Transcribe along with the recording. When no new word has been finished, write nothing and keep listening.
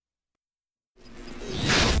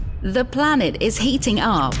The planet is heating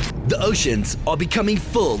up. The oceans are becoming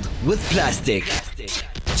filled with plastic.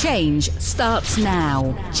 Change starts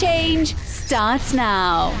now. Change starts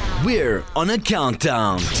now. We're on a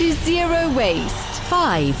countdown To zero waste.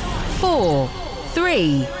 5, 4,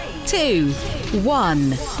 3, 2, 1.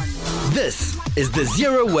 This is the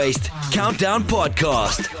Zero Waste Countdown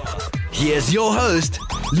Podcast. Here's your host,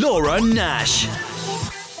 Laura Nash.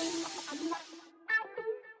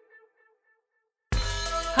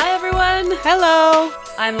 Hi everyone! Hello!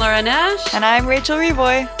 I'm Laura Nash. And I'm Rachel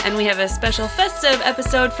Reboy. And we have a special festive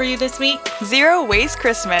episode for you this week. Zero Waste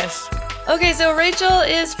Christmas. Okay, so Rachel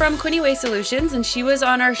is from Quinte Waste Solutions, and she was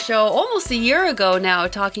on our show almost a year ago now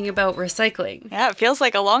talking about recycling. Yeah, it feels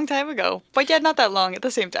like a long time ago, but yet not that long at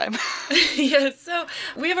the same time. Yeah, so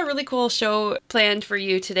we have a really cool show planned for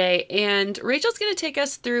you today, and Rachel's going to take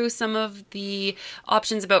us through some of the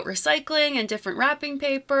options about recycling and different wrapping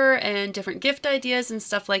paper and different gift ideas and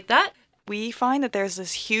stuff like that. We find that there's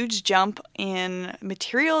this huge jump in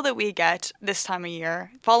material that we get this time of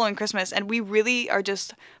year following Christmas, and we really are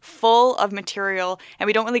just full of material, and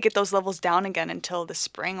we don't really get those levels down again until the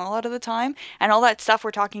spring a lot of the time. And all that stuff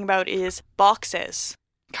we're talking about is boxes,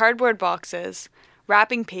 cardboard boxes,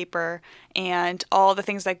 wrapping paper, and all the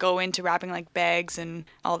things that go into wrapping, like bags and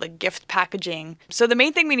all the gift packaging. So the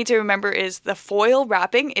main thing we need to remember is the foil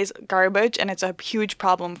wrapping is garbage, and it's a huge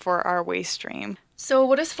problem for our waste stream. So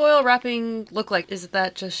what does foil wrapping look like? Is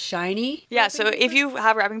that just shiny? Yeah, so if you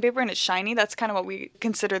have wrapping paper and it's shiny, that's kind of what we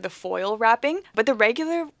consider the foil wrapping. But the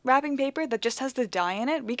regular wrapping paper that just has the dye in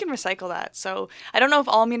it, we can recycle that. So I don't know if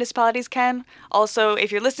all municipalities can. Also,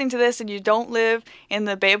 if you're listening to this and you don't live in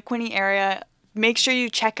the Bay of Quinte area, make sure you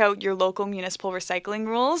check out your local municipal recycling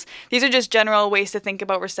rules. These are just general ways to think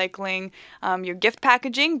about recycling your gift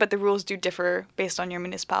packaging, but the rules do differ based on your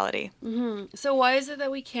municipality. Mm-hmm. So why is it that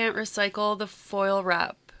we can't recycle the foil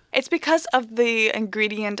wrap? It's because of the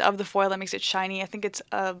ingredient of the foil that makes it shiny. I think it's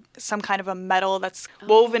some kind of a metal that's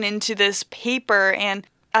woven into this paper, and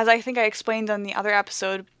as I think I explained on the other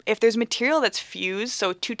episode, if there's material that's fused,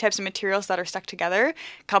 so two types of materials that are stuck together,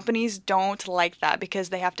 companies don't like that because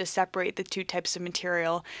they have to separate the two types of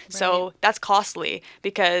material. Right. So that's costly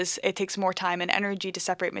because it takes more time and energy to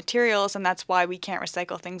separate materials, and that's why we can't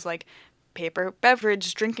recycle things like paper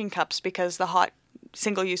beverage drinking cups, because the hot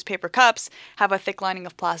single-use paper cups have a thick lining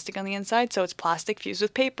of plastic on the inside, so it's plastic fused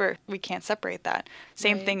with paper. We can't separate that.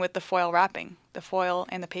 Same thing with the foil wrapping, the foil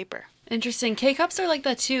and the paper. Interesting. K-cups are like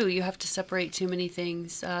that too. You have to separate too many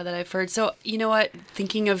things that I've heard. So, you know what?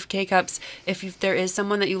 Thinking of K-cups, if there is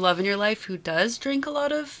someone that you love in your life who does drink a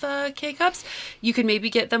lot of K-cups, you can maybe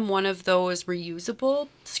get them one of those reusable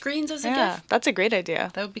screens as a gift. Yeah, that's a great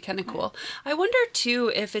idea. That would be kind of cool. I wonder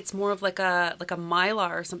too if it's more of like a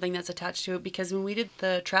Mylar or something that's attached to it, because when we did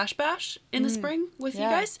the trash bash in the spring with you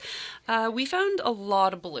guys, we found a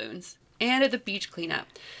lot of balloons and at the beach cleanup.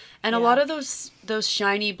 And a lot of those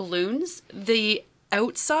shiny balloons, the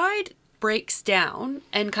outside breaks down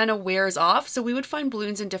and kind of wears off. So we would find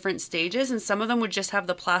balloons in different stages, and some of them would just have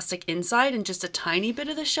the plastic inside and just a tiny bit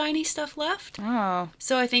of the shiny stuff left. Oh.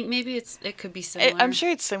 So I think maybe it could be similar. I'm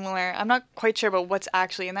sure it's similar. I'm not quite sure about what's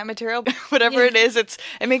actually in that material, but whatever it is, it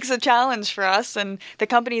makes a challenge for us. And the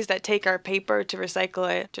companies that take our paper to recycle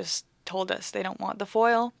it just told us they don't want the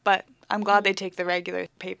foil, but I'm glad they take the regular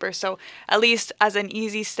paper. So at least as an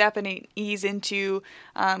easy step and an ease into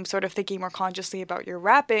sort of thinking more consciously about your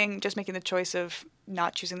wrapping, just making the choice of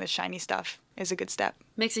not choosing the shiny stuff is a good step.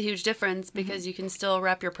 Makes a huge difference because you can still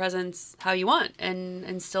wrap your presents how you want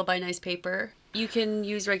and still buy nice paper. You can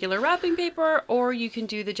use regular wrapping paper, or you can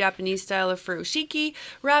do the Japanese style of furoshiki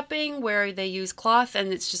wrapping where they use cloth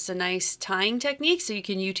and it's just a nice tying technique. So you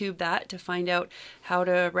can YouTube that to find out how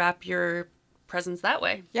to wrap your presents that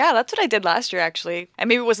way. Yeah, that's what I did last year actually. And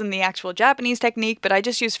maybe it wasn't the actual Japanese technique, but I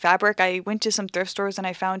just used fabric. I went to some thrift stores and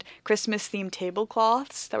I found Christmas themed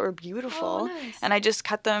tablecloths that were beautiful. Oh, nice. And I just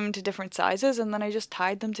cut them to different sizes and then I just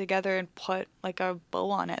tied them together and put like a bow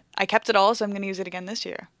on it. I kept it all, so I'm going to use it again this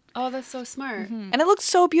year. Oh, that's so smart. Mm-hmm. And it looks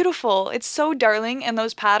so beautiful. It's so darling, and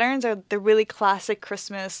those patterns are the really classic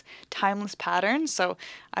Christmas timeless patterns. So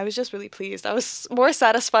I was just really pleased. I was more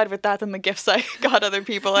satisfied with that than the gifts I got other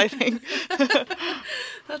people, I think.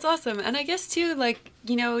 That's awesome. And I guess too, like,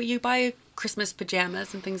 you know, you buy Christmas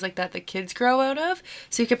pajamas and things like that kids grow out of.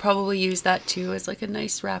 So you could probably use that too as like a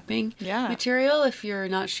nice wrapping material if you're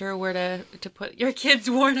not sure where to put your kids'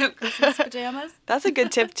 worn out Christmas pajamas. That's a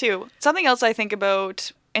good tip too. Something else I think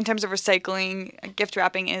about in terms of recycling gift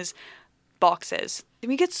wrapping is boxes.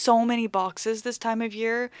 We get so many boxes this time of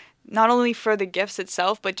year, not only for the gifts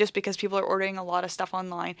itself, but just because people are ordering a lot of stuff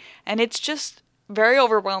online. And it's just very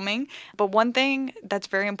overwhelming. But one thing that's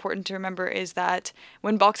very important to remember is that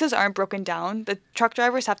when boxes aren't broken down, the truck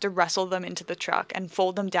drivers have to wrestle them into the truck and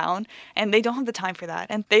fold them down, and they don't have the time for that.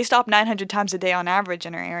 And they stop 900 times a day on average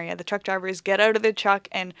in our area. The truck drivers get out of the truck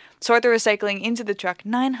and sort the recycling into the truck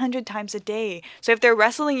 900 times a day. So if they're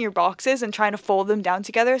wrestling your boxes and trying to fold them down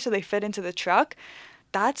together so they fit into the truck,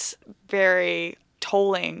 that's very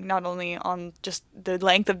tolling, not only on just the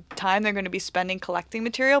length of time they're going to be spending collecting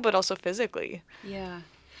material, but also physically. Yeah.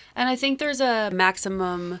 And I think there's a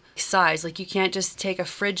maximum size. Like, you can't just take a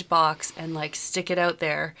fridge box and like stick it out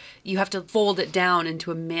there. You have to fold it down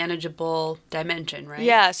into a manageable dimension, right?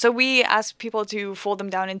 Yeah. So we ask people to fold them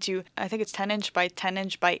down into, I think it's 10 inch by 10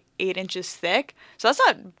 inch by 8 inches thick. So that's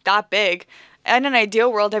not that big. In an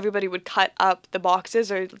ideal world, everybody would cut up the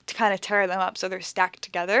boxes or kind of tear them up so they're stacked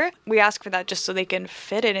together. We ask for that just so they can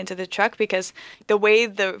fit it into the truck, because the way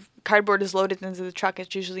the cardboard is loaded into the truck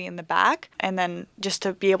is usually in the back. And then just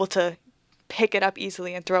to be able to pick it up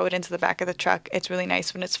easily and throw it into the back of the truck, it's really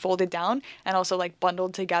nice when it's folded down and also like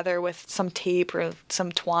bundled together with some tape or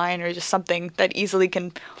some twine or just something that easily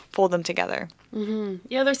can fold them together. Mm-hmm.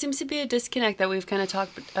 Yeah, there seems to be a disconnect that we've kind of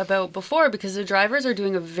talked about before, because the drivers are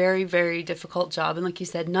doing a very, very difficult job. And like you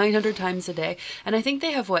said, 900 times a day. And I think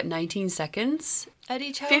they have, 19 seconds at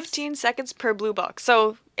each house? 15 seconds per blue box.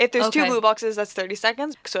 So if there's two blue boxes, that's 30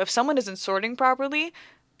 seconds. So if someone isn't sorting properly,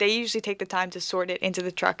 they usually take the time to sort it into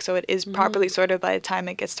the truck so it is properly sorted by the time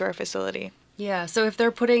it gets to our facility. Yeah, so if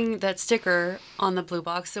they're putting that sticker on the blue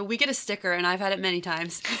box, so we get a sticker, and I've had it many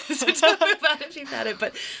times, so tell me about it if you've had it,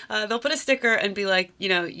 but they'll put a sticker and be like,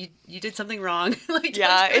 you did something wrong. Like,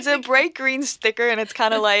 yeah, it's a bright green sticker, and it's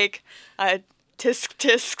kind of like a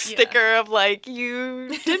tisk sticker of like, you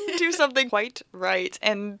didn't do something quite right.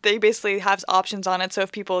 And they basically have options on it, so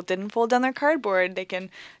if people didn't fold down their cardboard, they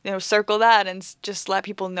can circle that and just let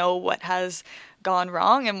people know what has gone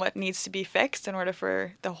wrong and what needs to be fixed in order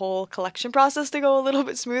for the whole collection process to go a little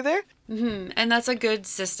bit smoother. Mm-hmm. And that's a good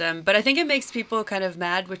system, but I think it makes people kind of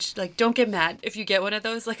mad, which, like, don't get mad if you get one of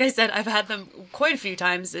those. Like I said, I've had them quite a few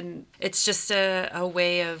times, and it's just a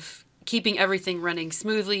way of keeping everything running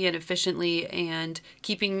smoothly and efficiently and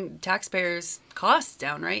keeping taxpayers' costs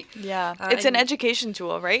down, right? Yeah. It's an education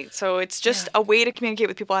tool, right? So it's just a way to communicate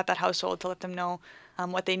with people at that household to let them know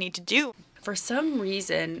what they need to do. For some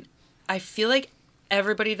reason, I feel like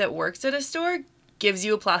everybody that works at a store gives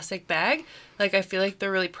you a plastic bag. Like, I feel like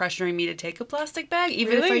they're really pressuring me to take a plastic bag,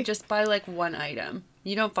 even if I just buy like one item.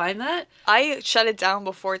 You don't find that? I shut it down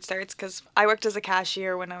before it starts because I worked as a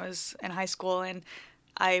cashier when I was in high school, and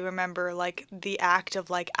I remember like the act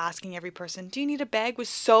of like asking every person, do you need a bag, was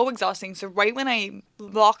so exhausting. So right when I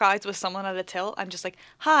lock eyes with someone at a till, I'm just like,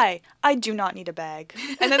 hi, I do not need a bag.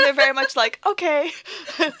 And then they're very much like, okay.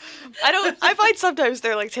 I find sometimes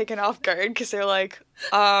they're like taken off guard because they're like,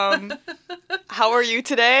 how are you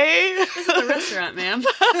today? This is a restaurant, ma'am.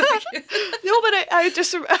 No, but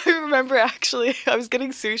I remember actually I was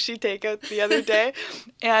getting sushi takeout the other day,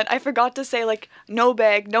 and I forgot to say like no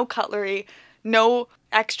bag, no cutlery, no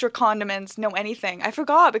extra condiments, no anything. I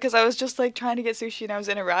forgot because I was just like trying to get sushi and I was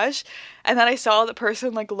in a rush. And then I saw the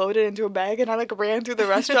person like load it into a bag, and I like ran through the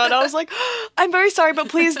restaurant. I was like, I'm very sorry, but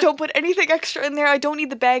please don't put anything extra in there. I don't need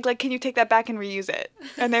the bag. Like, can you take that back and reuse it?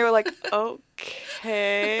 And they were like,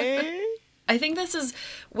 okay. I think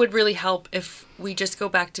would really help if we just go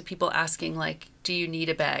back to people asking like, do you need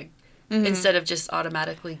a bag? Mm-hmm. Instead of just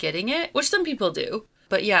automatically getting it, which some people do.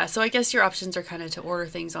 But yeah, so I guess your options are kind of to order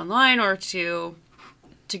things online or to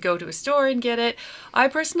go to a store and get it. I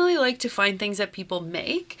personally like to find things that people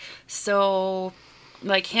make. So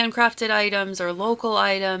like handcrafted items or local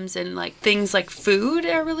items, and like things like food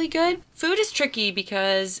are really good. Food is tricky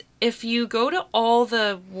because if you go to all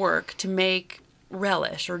the work to make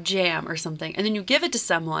relish or jam or something, and then you give it to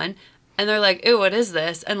someone and they're like, ew, what is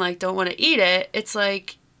this? And like don't want to eat it. It's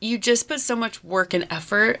like, you just put so much work and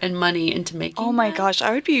effort and money into making Oh my gosh, I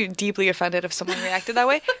would be deeply offended if someone reacted that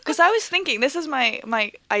way. Because I was thinking, this is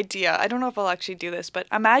my idea. I don't know if I'll actually do this, but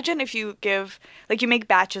imagine if you you make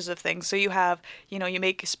batches of things. So you have, you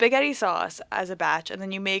make spaghetti sauce as a batch, and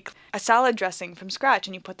then you make a salad dressing from scratch,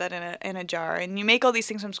 and you put that in a jar. And you make all these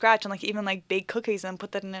things from scratch, and like even like bake cookies and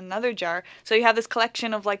put that in another jar. So you have this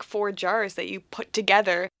collection of like 4 jars that you put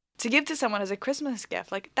together to give to someone as a Christmas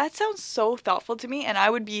gift. Like, that sounds so thoughtful to me, and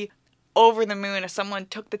I would be over the moon if someone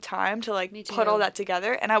took the time to like put all that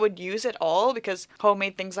together, and I would use it all because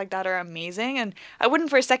homemade things like that are amazing. And I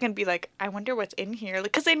wouldn't for a second be like, I wonder what's in here,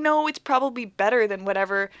 because I know it's probably better than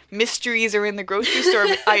whatever mysteries are in the grocery store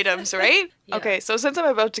items, right? Yeah. Okay, so since I'm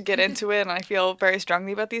about to get into it and I feel very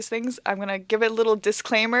strongly about these things, I'm gonna give a little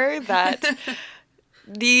disclaimer that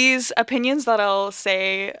These opinions that I'll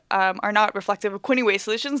say are not reflective of Quinte Waste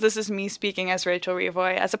Solutions. This is me speaking as Rachel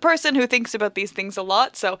Revoy, as a person who thinks about these things a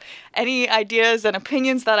lot. So any ideas and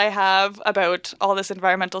opinions that I have about all this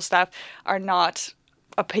environmental stuff are not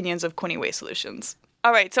opinions of Quinte Waste Solutions.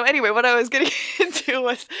 All right, so anyway, what I was getting into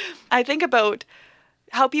was I think about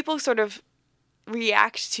how people sort of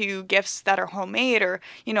react to gifts that are homemade, or,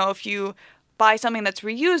 you know, if you buy something that's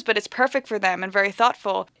reused but it's perfect for them and very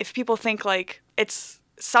thoughtful, if people think like it's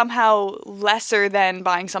somehow lesser than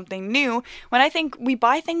buying something new, when I think we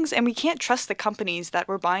buy things and we can't trust the companies that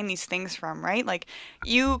we're buying these things from, right? Like,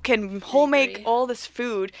 you can whole make all this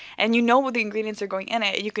food and you know what the ingredients are going in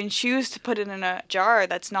it. You can choose to put it in a jar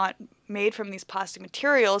that's not made from these plastic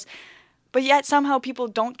materials, but yet somehow people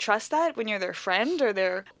don't trust that when you're their friend or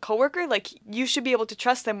their coworker. Like, you should be able to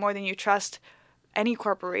trust them more than you trust any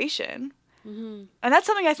corporation. Mm-hmm. And that's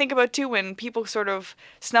something I think about too when people sort of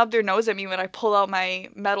snub their nose at me when I pull out my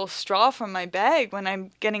metal straw from my bag when I'm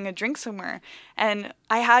getting a drink somewhere. And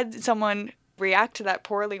I had someone react to that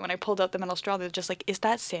poorly when I pulled out the metal straw. They're just like, is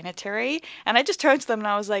that sanitary? And I just turned to them and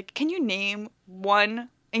I was like, can you name one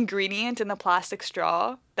ingredient in the plastic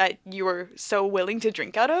straw that you were so willing to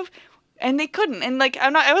drink out of? And they couldn't. And like,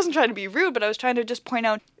 I wasn't trying to be rude, but I was trying to just point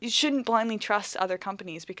out you shouldn't blindly trust other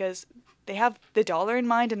companies because they have the dollar in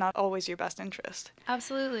mind and not always your best interest.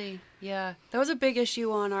 Absolutely. Yeah. That was a big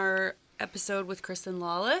issue on our episode with Kristen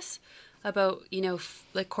Lawless about, you know,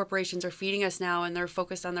 like corporations are feeding us now and they're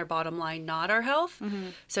focused on their bottom line, not our health. Mm-hmm.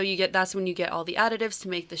 So that's when you get all the additives to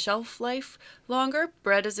make the shelf life longer.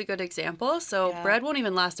 Bread is a good example. So bread won't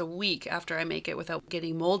even last a week after I make it without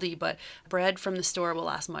getting moldy, but bread from the store will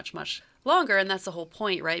last much, much longer. And that's the whole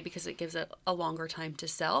point, right? Because it gives it a longer time to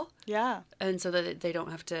sell. Yeah. And so that they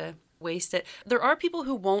don't have to waste it. There are people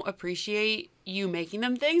who won't appreciate you making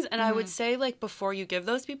them things. And I would say, like, before you give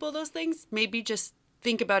those people those things, maybe just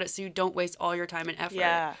think about it so you don't waste all your time and effort.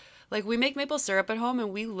 Yeah. Like, we make maple syrup at home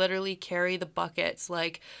and we literally carry the buckets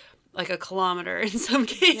like a kilometer in some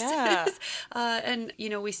cases. Yeah. And, you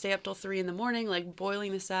know, we stay up till 3 a.m, like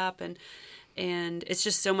boiling the sap, and it's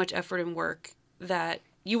just so much effort and work that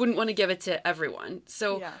you wouldn't want to give it to everyone.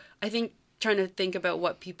 So I think trying to think about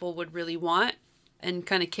what people would really want and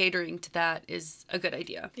kind of catering to that is a good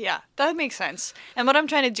idea. Yeah, that makes sense. And what I'm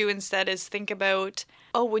trying to do instead is think about,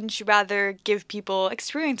 wouldn't you rather give people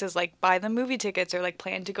experiences, like buy them movie tickets or like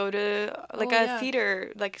plan to go to like a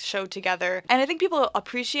theater like show together? And I think people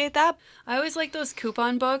appreciate that. I always like those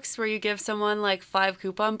coupon books where you give someone like 5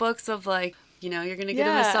 coupon books of like, you know, you're going to get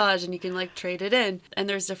a massage and you can like trade it in. And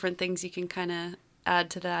there's different things you can kind of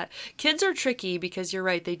add to that. Kids are tricky because you're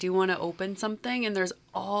right, they do want to open something and there's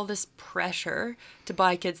all this pressure to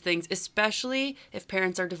buy kids things, especially if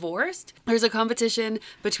parents are divorced. There's a competition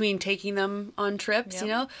between taking them on trips, you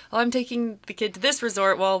know? I'm taking the kid to this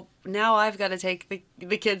resort, well, now I've got to take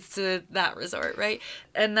the kids to that resort, right?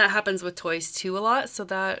 And that happens with toys too a lot, so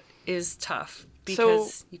that is tough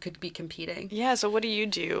because you could be competing. Yeah, so what do you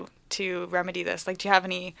do to remedy this? Like, do you have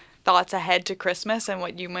any thoughts ahead to Christmas and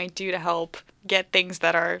what you might do to help get things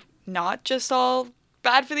that are not just all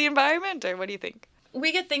bad for the environment? Or what do you think?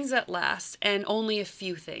 We get things that last and only a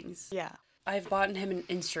few things. Yeah. I've bought him an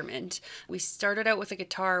instrument. We started out with a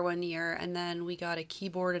guitar one year and then we got a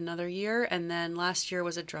keyboard another year. And then last year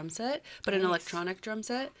was a drum set, but an electronic drum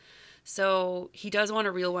set. So he does want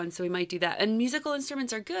a real one, so we might do that. And musical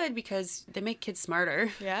instruments are good because they make kids smarter.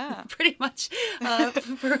 Yeah. Pretty much,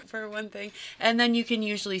 for one thing. And then you can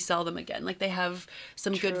usually sell them again. Like, they have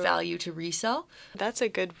some good value to resell. That's a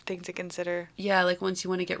good thing to consider. Yeah, like once you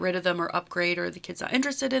want to get rid of them or upgrade, or the kid's not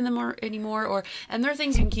interested in them anymore. And there are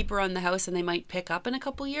things you can keep around the house and they might pick up in a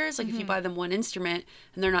couple years. Like if you buy them one instrument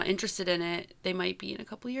and they're not interested in it, they might be in a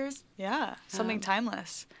couple years. Yeah, something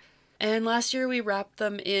timeless. And last year we wrapped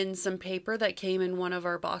them in some paper that came in one of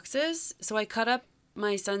our boxes. So I cut up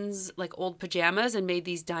my son's like old pajamas and made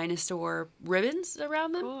these dinosaur ribbons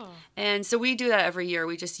around them. Cool. And so we do that every year.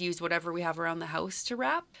 We just use whatever we have around the house to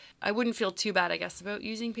wrap. I wouldn't feel too bad, I guess, about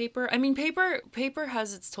using paper. I mean, paper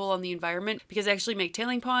has its toll on the environment because they actually make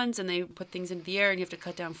tailing ponds and they put things into the air and you have to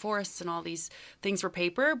cut down forests and all these things for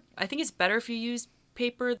paper. I think it's better if you use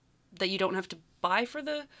paper that you don't have to buy for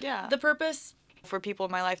the purpose. For people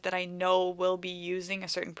in my life that I know will be using a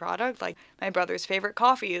certain product, like my brother's favorite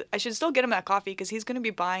coffee, I should still get him that coffee because he's going to be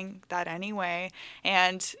buying that anyway.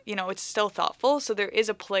 And, you know, it's still thoughtful. So there is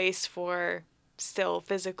a place for still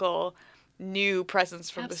physical new presents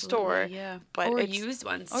from the store. Yeah. But or used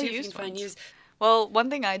ones. Or used ones. Well, one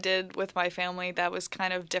thing I did with my family that was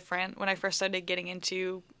kind of different when I first started getting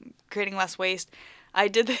into creating less waste, I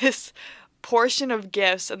did this portion of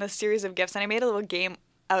gifts and this series of gifts, and I made a little game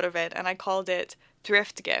out of it, and I called it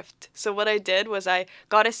thrift gift. So what I did was I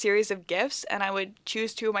got a series of gifts, and I would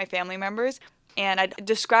choose 2 of my family members, and I'd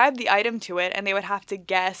describe the item to it, and they would have to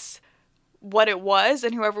guess what it was,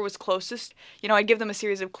 and whoever was closest, I'd give them a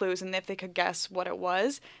series of clues, and if they could guess what it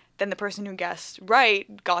was, then the person who guessed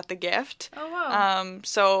right got the gift. Oh, wow.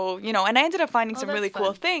 So, and I ended up finding some that's really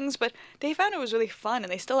cool fun. things, but they found it was really fun,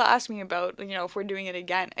 and they still ask me about, if we're doing it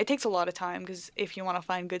again. It takes a lot of time, because if you want to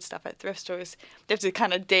find good stuff at thrift stores, you have to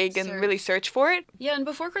kind of dig and really search for it. Yeah, and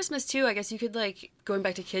before Christmas, too, I guess you could, going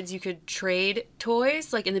back to kids, you could trade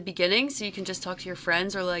toys, in the beginning, so you can just talk to your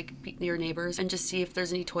friends or, your neighbors and just see if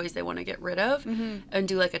there's any toys they want to get rid of and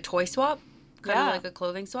do, a toy swap, kind of like a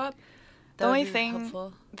clothing swap. The only thing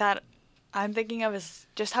that I'm thinking of is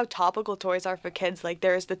just how topical toys are for kids.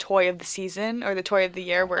 There's the toy of the season or the toy of the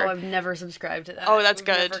year where... Oh, I've never subscribed to that. Oh, that's I've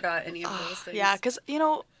good. Never got any of those things. Yeah, because,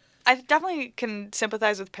 I definitely can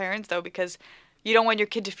sympathize with parents, though, because you don't want your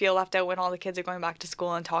kid to feel left out when all the kids are going back to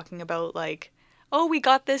school and talking about, oh, we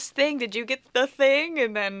got this thing. Did you get the thing?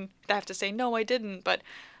 And then they have to say, no, I didn't. But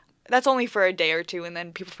that's only for a day or two, and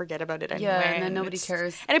then people forget about it anyway. Yeah, and then nobody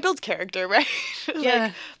cares. And it builds character, right?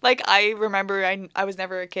 Yeah. I remember I was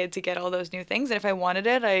never a kid to get all those new things, and if I wanted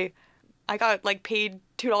it, I got, paid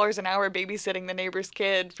 $2 an hour babysitting the neighbor's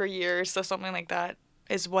kid for years, so something like that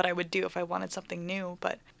is what I would do if I wanted something new,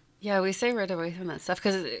 but... Yeah, we stay right away from that stuff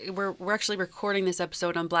because we're actually recording this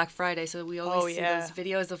episode on Black Friday, so we always see those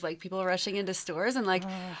videos of people rushing into stores, and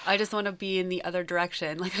I just want to be in the other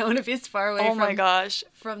direction. I want to be as far away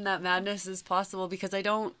from that madness as possible because I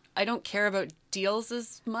don't care about deals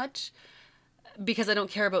as much because I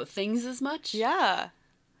don't care about things as much. Yeah.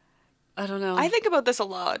 I don't know. I think about this a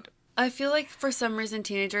lot. I feel like for some reason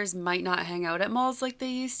teenagers might not hang out at malls like they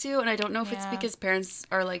used to, and I don't know if it's because parents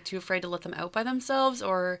are too afraid to let them out by themselves,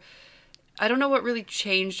 or I don't know what really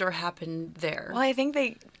changed or happened there. Well, I think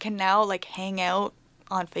they can now hang out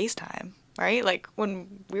on FaceTime, right?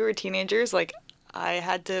 When we were teenagers, I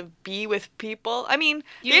had to be with people. I mean,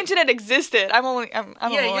 the internet existed. I'm a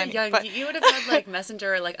millennial. Yeah. But... You would have had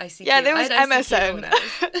Messenger or ICQ. Yeah, there was MSN.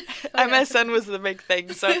 ICQ MSN was the big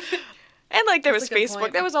thing. So. And, there was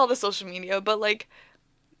Facebook. There was all the social media. But,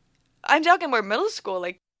 I'm talking more middle school.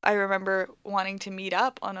 I remember wanting to meet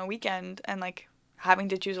up on a weekend and, having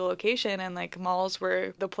to choose a location. And, malls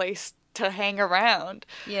were the place to hang around.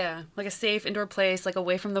 Yeah. A safe indoor place,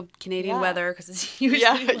 away from the Canadian weather. Because it's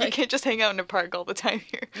usually, you can't just hang out in a park all the time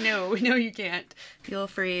here. No, you can't. You'll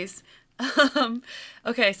freeze.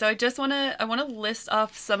 Okay, so I want to list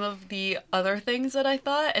off some of the other things that I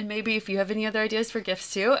thought. And maybe if you have any other ideas for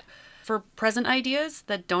gifts, too. For present ideas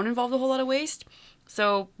that don't involve a whole lot of waste.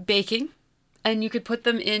 So baking, and you could put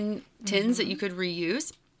them in tins that you could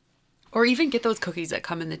reuse, or even get those cookies that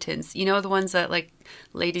come in the tins. You know, the ones that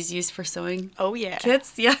ladies use for sewing. Oh yeah,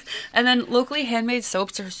 kits. Yeah, and then locally handmade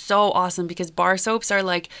soaps are so awesome because bar soaps are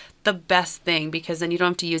the best thing because then you don't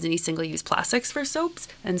have to use any single-use plastics for soaps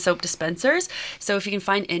and soap dispensers. So if you can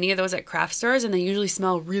find any of those at craft stores, and they usually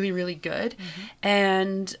smell really, really good.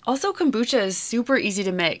 And also kombucha is super easy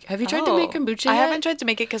to make. Have you tried to make kombucha yet? I haven't tried to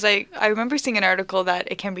make it because I remember seeing an article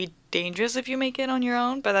that it can be dangerous if you make it on your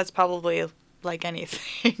own, but that's probably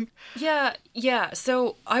anything. Yeah.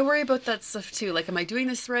 So I worry about that stuff too. Am I doing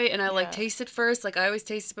this right? And I taste it first. I always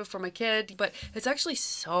taste it before my kid. But it's actually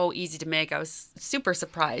so easy to make. I was super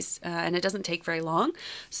surprised. And it doesn't take very long.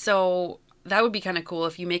 So that would be kind of cool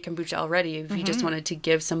if you make kombucha already, if you just wanted to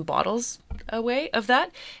give some bottles away of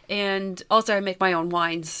that. And also I make my own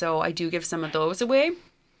wines. So I do give some of those away.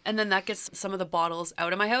 And then that gets some of the bottles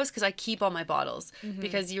out of my house because I keep all my bottles.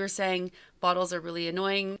 Because you were saying bottles are really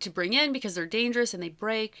annoying to bring in because they're dangerous and they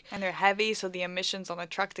break. And they're heavy, so the emissions on the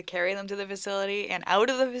truck to carry them to the facility and out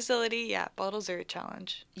of the facility, bottles are a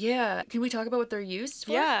challenge. Yeah. Can we talk about what they're used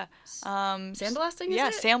for? Yeah. Sandblasting, is it? Yeah,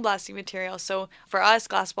 sandblasting material. So for us,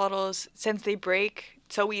 glass bottles, since they break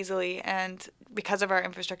so easily and because of our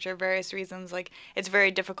infrastructure, various reasons, it's very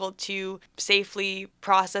difficult to safely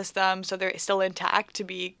process them so they're still intact to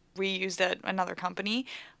be reused at another company.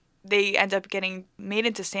 They end up getting made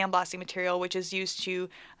into sandblasting material, which is used to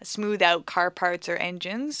smooth out car parts or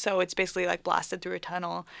engines. So it's basically blasted through a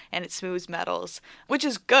tunnel and it smooths metals, which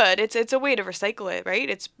is good. It's a way to recycle it, right?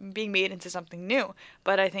 It's being made into something new.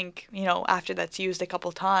 But I think, after that's used a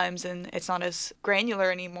couple times and it's not as granular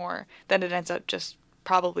anymore, then it ends up just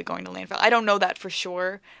probably going to landfill. I don't know that for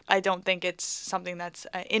sure. I don't think it's something that's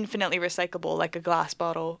infinitely recyclable like a glass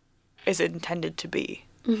bottle is intended to be.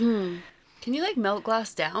 Can you melt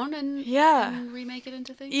glass down and remake it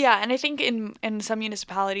into things? Yeah, and I think in some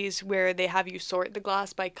municipalities where they have you sort the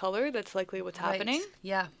glass by color, that's likely what's happening.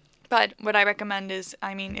 Yeah. But what I recommend is,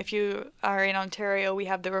 I mean, if you are in Ontario, we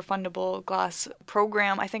have the refundable glass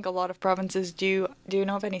program. I think a lot of provinces do. Do you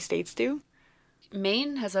know if any states do?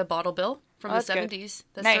 Maine has a bottle bill from the that's good. 70s.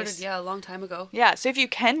 That Nice. started, a long time ago. Yeah, so if you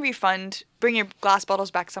can refund, bring your glass bottles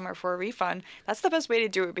back somewhere for a refund, that's the best way to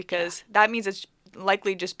do it, because that means it's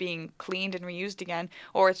likely just being cleaned and reused again,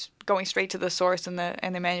 or it's going straight to the source and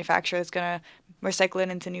the manufacturer that's going to recycle it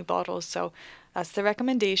into new bottles. So that's the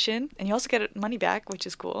recommendation. And you also get money back, which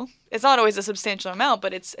is cool. It's not always a substantial amount,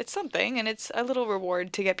 but it's something, and it's a little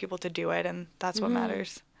reward to get people to do it, and that's what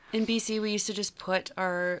matters. In BC, we used to just put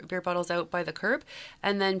our beer bottles out by the curb,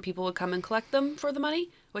 and then people would come and collect them for the money,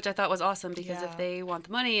 which I thought was awesome, because if they want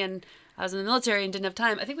the money, and I was in the military and didn't have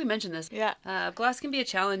time, I think we mentioned this. Yeah. Glass can be a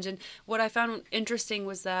challenge, and what I found interesting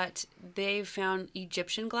was that they found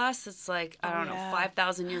Egyptian glass that's like, I don't know,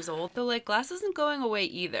 5,000 years old. So like glass isn't going away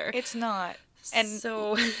either. It's not. And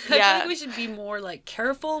so I feel like we should be more like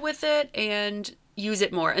careful with it and use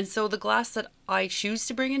it more. And so the glass that I choose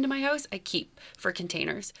to bring into my house, I keep for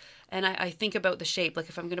containers. And I think about the shape. Like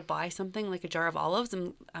if I'm going to buy something like a jar of olives,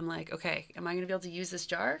 I'm like, okay, am I going to be able to use this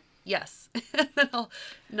jar? Yes. Then I'll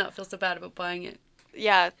not feel so bad about buying it.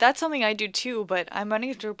 Yeah, that's something I do too, but I'm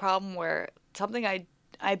running into a problem where something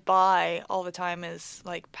I buy all the time is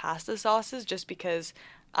like pasta sauces, just because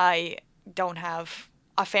I don't have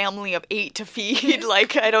a family of 8 to feed.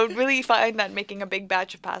 Like, I don't really find that making a big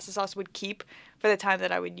batch of pasta sauce would keep for the time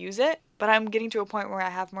that I would use it. But I'm getting to a point where I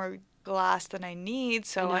have more glass than I need,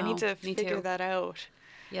 so I need to figure that out.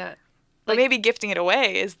 Yeah. But maybe gifting it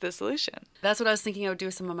away is the solution. That's what I was thinking I would do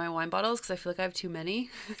with some of my wine bottles, because I feel like I have too many.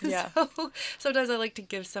 Yeah. So sometimes I like to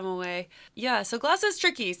give some away. Yeah, so glass is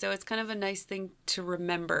tricky, so it's kind of a nice thing to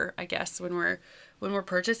remember, I guess, when we're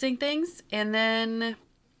purchasing things. And then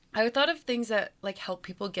I thought of things that like help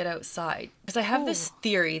people get outside, because I have this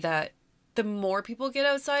theory that the more people get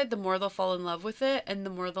outside, the more they'll fall in love with it, and the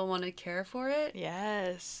more they'll want to care for it.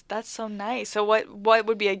 Yes, that's so nice. So what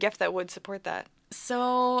would be a gift that would support that?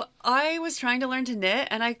 So I was trying to learn to knit,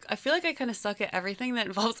 and I feel like I kind of suck at everything that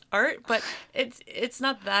involves art, but it's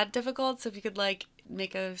not that difficult. So if you could like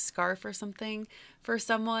make a scarf or something for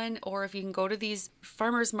someone, or if you can go to these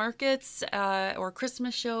farmers markets or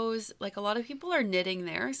Christmas shows, like a lot of people are knitting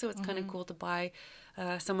there, so it's kind of cool to buy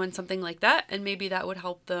someone something like that, and maybe that would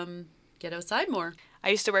help them get outside more. I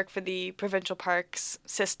used to work for the provincial parks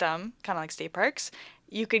system, kind of like state parks.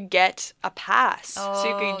 You could get a pass, so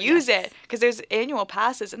you could use it, because there's annual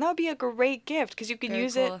passes, and that would be a great gift, because you can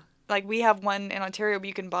use it. Like we have one in Ontario, but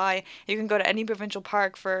you can buy. You can go to any provincial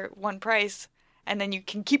park for one price, and then you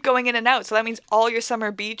can keep going in and out. So that means all your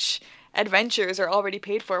summer beach adventures are already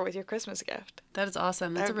paid for with your Christmas gift. That is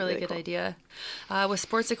awesome. That's a really good idea. With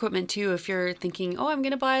sports equipment too, if you're thinking, oh, I'm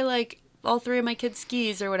gonna buy like all 3 of my kids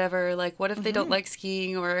skis or whatever, like what if they don't like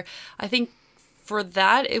skiing? Or I think for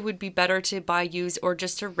that, it would be better to buy used or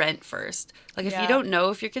just to rent first. Like if you don't know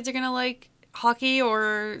if your kids are going to like hockey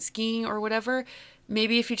or skiing or whatever,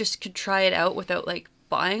 maybe if you just could try it out without like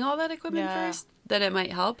buying all that equipment first, then it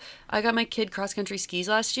might help. I got my kid cross-country skis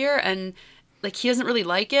last year, and like he doesn't really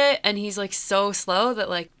like it, and he's like so slow that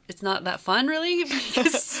like it's not that fun really,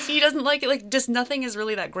 because he doesn't like it. Like just nothing is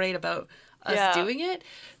really that great about us doing it.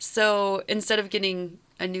 So instead of getting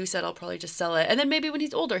a new set, I'll probably just sell it, and then maybe when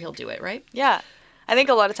he's older he'll do it, right? Yeah. I think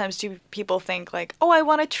a lot of times too, people think like, oh, I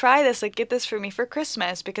want to try this, like get this for me for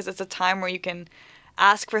Christmas, because it's a time where you can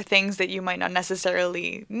ask for things that you might not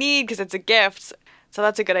necessarily need because it's a gift. So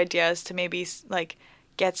that's a good idea, is to maybe like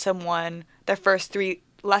get someone their first 3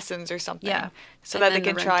 lessons or something, so that they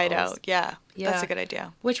can try it out. Yeah, that's a good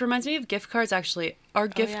idea. Which reminds me of gift cards, actually. Are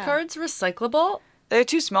gift cards recyclable? They're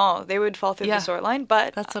too small. They would fall through the sort line,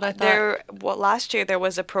 but that's what I thought. Last year there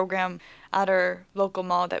was a program at our local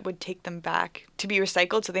mall that would take them back to be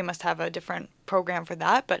recycled, so they must have a different program for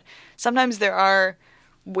that. But sometimes there are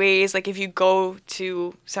ways, like if you go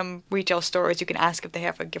to some retail stores, you can ask if they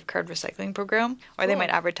have a gift card recycling program, or they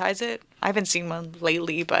might advertise it. I haven't seen one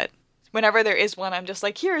lately, but whenever there is one, I'm just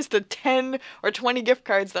like, here's the 10 or 20 gift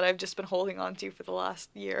cards that I've just been holding on to for the last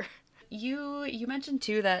year. You mentioned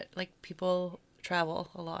too that like people travel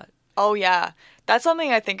a lot. Oh yeah, that's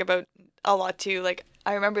something I think about a lot too. Like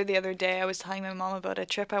I remember the other day I was telling my mom about a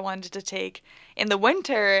trip I wanted to take in the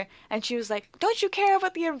winter, and she was like, don't you care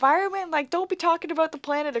about the environment? Like, don't be talking about the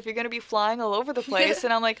planet if you're going to be flying all over the place.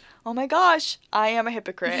 And I'm like, oh my gosh, I am a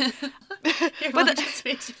hypocrite. But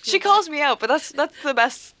she calls me out, but that's the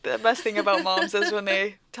best thing about moms is when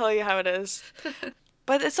they tell you how it is.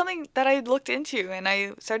 But it's something that I looked into, and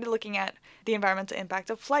I started looking at the environmental impact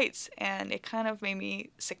of flights, and it kind of made me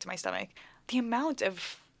sick to my stomach. The amount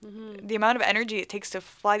of the amount of energy it takes to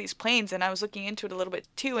fly these planes. And I was looking into it a little bit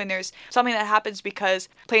too, and there's something that happens because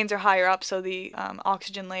planes are higher up, so the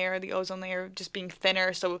oxygen layer, the ozone layer just being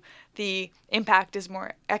thinner, so the impact is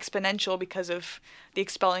more exponential because of the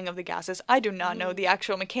expelling of the gases. I do not know the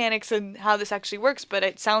actual mechanics and how this actually works, but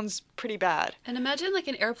it sounds pretty bad. And imagine, like,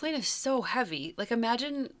 an airplane is so heavy. Like,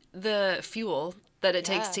 imagine the fuel that it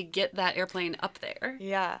takes to get that airplane up there.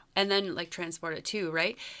 Yeah. And then, like, transport it too,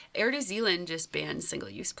 right? Air New Zealand just banned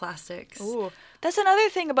single-use plastics. Ooh. That's another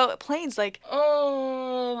thing about planes, like...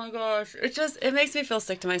 Oh my gosh. It makes me feel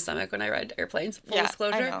sick to my stomach when I ride airplanes. Full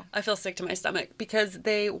disclosure. I know. I feel sick to my stomach because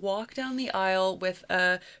they walk down the aisle with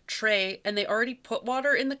a tray and they already put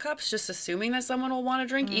water in the cups, just assuming that someone will want to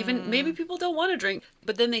drink. Even maybe people don't want to drink,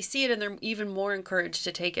 but then they see it and they're even more encouraged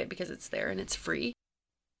to take it because it's there and it's free.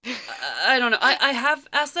 I don't know. I have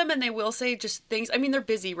asked them and they will say just things. I mean, they're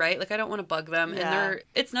busy, right? Like, I don't want to bug them. Yeah. And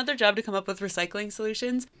it's not their job to come up with recycling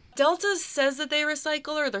solutions. Delta says that they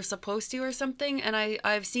recycle or they're supposed to or something. And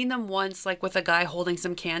I've seen them once, like, with a guy holding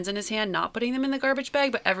some cans in his hand, not putting them in the garbage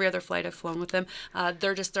bag. But every other flight I've flown with them,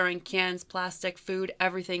 they're just throwing cans, plastic, food,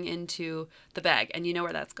 everything into the bag. And you know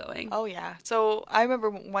where that's going. Oh, yeah. So I remember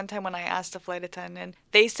one time when I asked a flight attendant,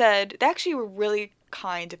 they actually were really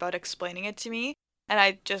kind about explaining it to me. And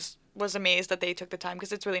I just was amazed that they took the time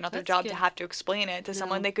because it's really not their job to have to explain it to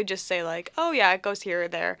someone. They could just say, like, oh, yeah, it goes here or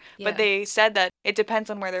there. Yeah. But they said that it depends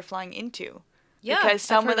on where they're flying into. Yeah, because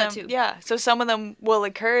some I've of them, heard that too. Yeah, so some of them will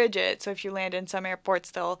encourage it. So if you land in some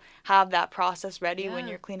airports, they'll have that process ready when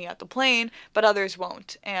you're cleaning out the plane, but others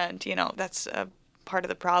won't. And, you know, that's a part of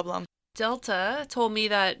the problem. Delta told me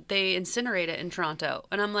that they incinerate it in Toronto.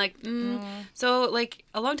 And I'm like, So, like,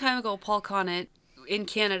 a long time ago, Paul Conant in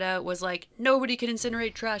Canada was like, nobody can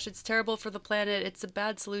incinerate trash. It's terrible for the planet. It's a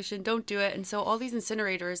bad solution. Don't do it. And so all these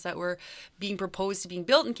incinerators that were being proposed to being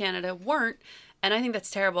built in Canada weren't. And I think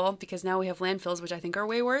that's terrible because now we have landfills, which I think are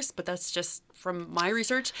way worse. But that's just from my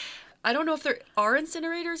research. I don't know if there are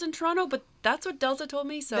incinerators in Toronto, but that's what Delta told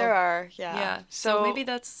me. So there are, yeah. Yeah. So maybe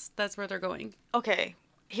that's where they're going. Okay.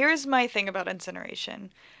 Here's my thing about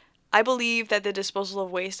incineration. I believe that the disposal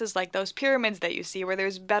of waste is like those pyramids that you see where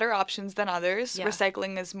there's better options than others. Yeah.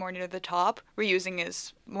 Recycling is more near the top. Reusing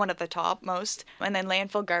is one of the top most. And then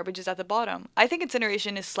landfill garbage is at the bottom. I think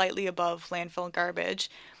incineration is slightly above landfill garbage.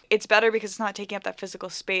 It's better because it's not taking up that physical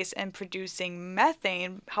space and producing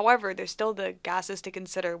methane. However, there's still the gases to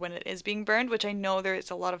consider when it is being burned, which I know there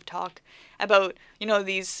is a lot of talk about, you know,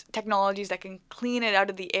 these technologies that can clean it out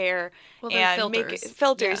of the air and filters. Make it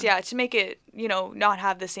filters, to make it, you know, not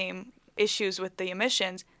have the same issues with the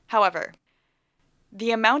emissions. However,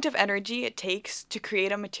 the amount of energy it takes to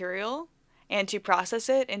create a material and to process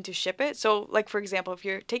it and to ship it. So, like, for example, if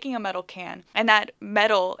you're taking a metal can and that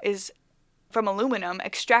metal is from aluminum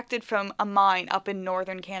extracted from a mine up in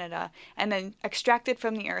northern Canada and then extracted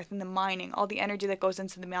from the earth in the mining, all the energy that goes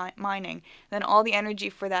into the mining, then all the energy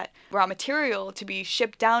for that raw material to be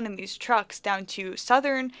shipped down in these trucks down to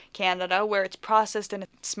southern Canada where it's processed in a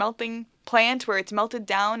smelting plant where it's melted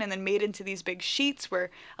down and then made into these big sheets where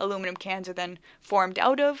aluminum cans are then formed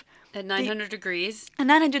out of. At 900 degrees. At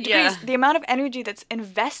 900 degrees, the amount of energy that's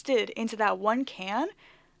invested into that one can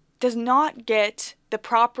does not get the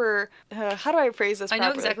proper, how do I phrase this properly? I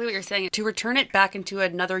know exactly what you're saying. To return it back into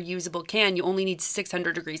another usable can, you only need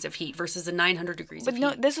 600 degrees of heat versus the 900 degrees of heat.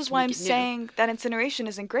 But no, this is why I'm saying that incineration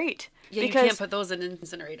isn't great. Yeah, because you can't put those in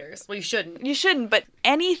incinerators. Well, you shouldn't. You shouldn't, but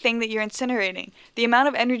anything that you're incinerating, the amount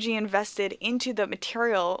of energy invested into the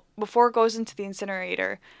material before it goes into the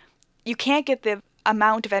incinerator, you can't get the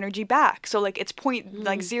amount of energy back. So like it's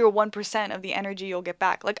 0.01% of the energy you'll get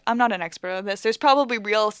back. Like I'm not an expert on this. There's probably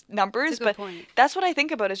real numbers, but that's what I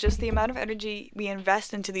think about is just the amount of energy we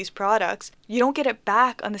invest into these products. You don't get it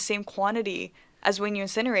back on the same quantity as when you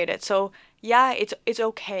incinerate it. So yeah, it's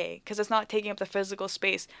okay because it's not taking up the physical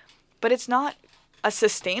space, but it's not a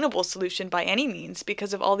sustainable solution by any means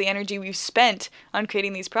because of all the energy we've spent on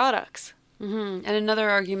creating these products. Mm-hmm. And another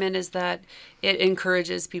argument is that it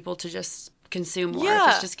encourages people to just consume more if if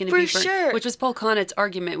it's just going to be burnt, sure. Which was Paul Conant's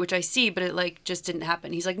argument, which I see, but it like just didn't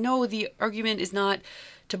happen. He's like, no, the argument is not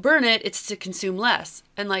to burn it, it's to consume less.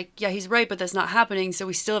 And like, yeah, he's right, but that's not happening. So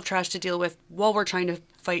we still have trash to deal with while we're trying to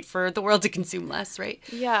fight for the world to consume less, right?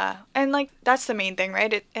 Yeah, and like that's the main thing,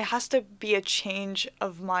 right? It has to be a change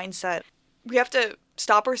of mindset. We have to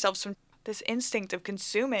stop ourselves from this instinct of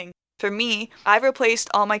consuming. For me, I've replaced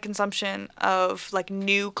all my consumption of like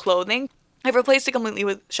new clothing. I've replaced it completely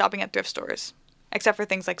with shopping at thrift stores. except for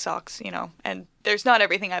things like socks, and there's not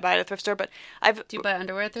everything I buy at a thrift store, but Do you buy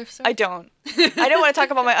underwear at thrift store? I don't. I don't want to talk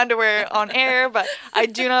about my underwear on air, but I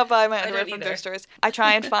do not buy my underwear from either. thrift stores. I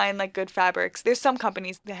try and find like good fabrics. There's some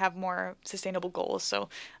companies that have more sustainable goals, so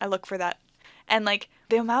I look for that. And like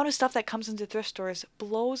the amount of stuff that comes into thrift stores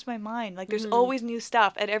blows my mind. Like there's always new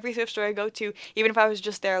stuff at every thrift store I go to, even if I was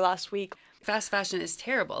just there last week. Fast fashion is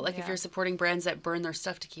terrible. Like if you're supporting brands that burn their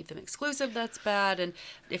stuff to keep them exclusive, that's bad. And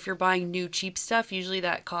if you're buying new cheap stuff, usually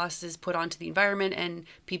that cost is put onto the environment and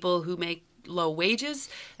people who make low wages.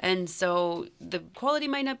 And so the quality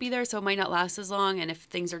might not be there, so it might not last as long. And if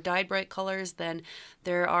things are dyed bright colors, then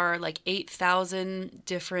there are like 8,000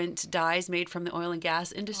 different dyes made from the oil and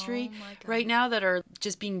gas industry right now that are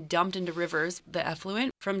just being dumped into rivers, the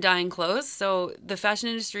effluent, from dyeing clothes. So the fashion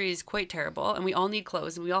industry is quite terrible, and we all need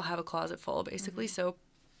clothes, and we all have a closet full, basically. So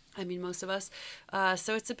I mean, most of us.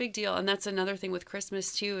 So it's a big deal. And that's another thing with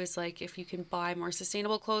Christmas, too, is like if you can buy more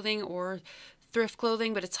sustainable clothing or thrift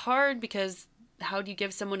clothing, but it's hard because how do you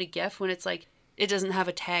give someone a gift when it's like it doesn't have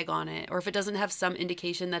a tag on it, or if it doesn't have some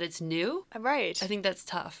indication that it's new? Right. I think that's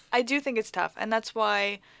tough. I do think it's tough, and that's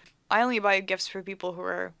why I only buy gifts for people who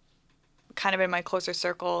are kind of in my closer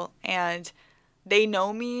circle, and they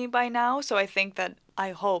know me by now, so I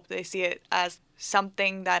hope they see it as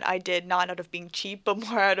something that I did not out of being cheap, but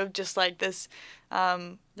more out of just like this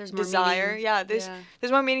There's more desire. meaning. Yeah, there's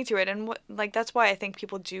more meaning to it, and that's why I think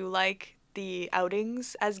people do like the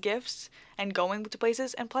outings as gifts and going to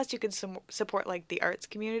places. And plus you could support like the arts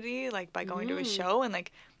community, like by going to a show, and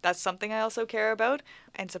like that's something I also care about,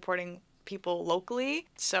 and supporting people locally.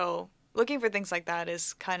 So looking for things like that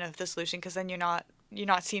is kind of the solution, because then you're not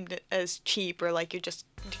seen as cheap or like you're just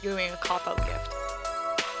doing a cop-out gift.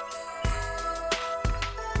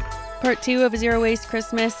 Part 2 of Zero Waste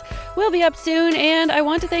Christmas will be up soon, and I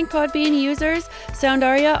want to thank Podbean users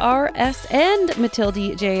Soundaria RS and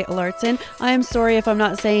Matilde J. Lartson. I am sorry if I'm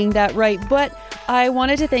not saying that right, but I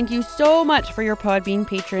wanted to thank you so much for your Podbean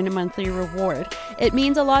patron monthly reward. It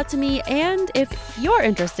means a lot to me, and if you're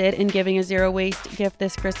interested in giving a zero waste gift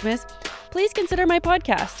this Christmas, please consider my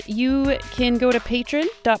podcast. You can go to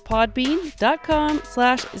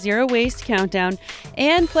patron.podbean.com/zero-waste-countdown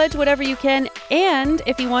and pledge whatever you can. And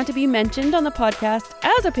if you want to be mentioned on the podcast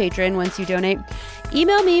as a patron once you donate,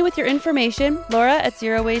 email me with your information,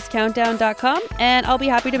 laura@zero-waste-countdown.com, and I'll be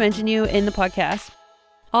happy to mention you in the podcast.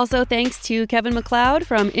 Also, thanks to Kevin MacLeod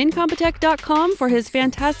from Incompetech.com for his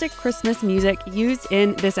fantastic Christmas music used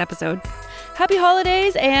in this episode. Happy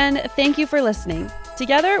holidays, and thank you for listening.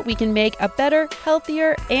 Together, we can make a better,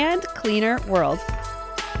 healthier, and cleaner world.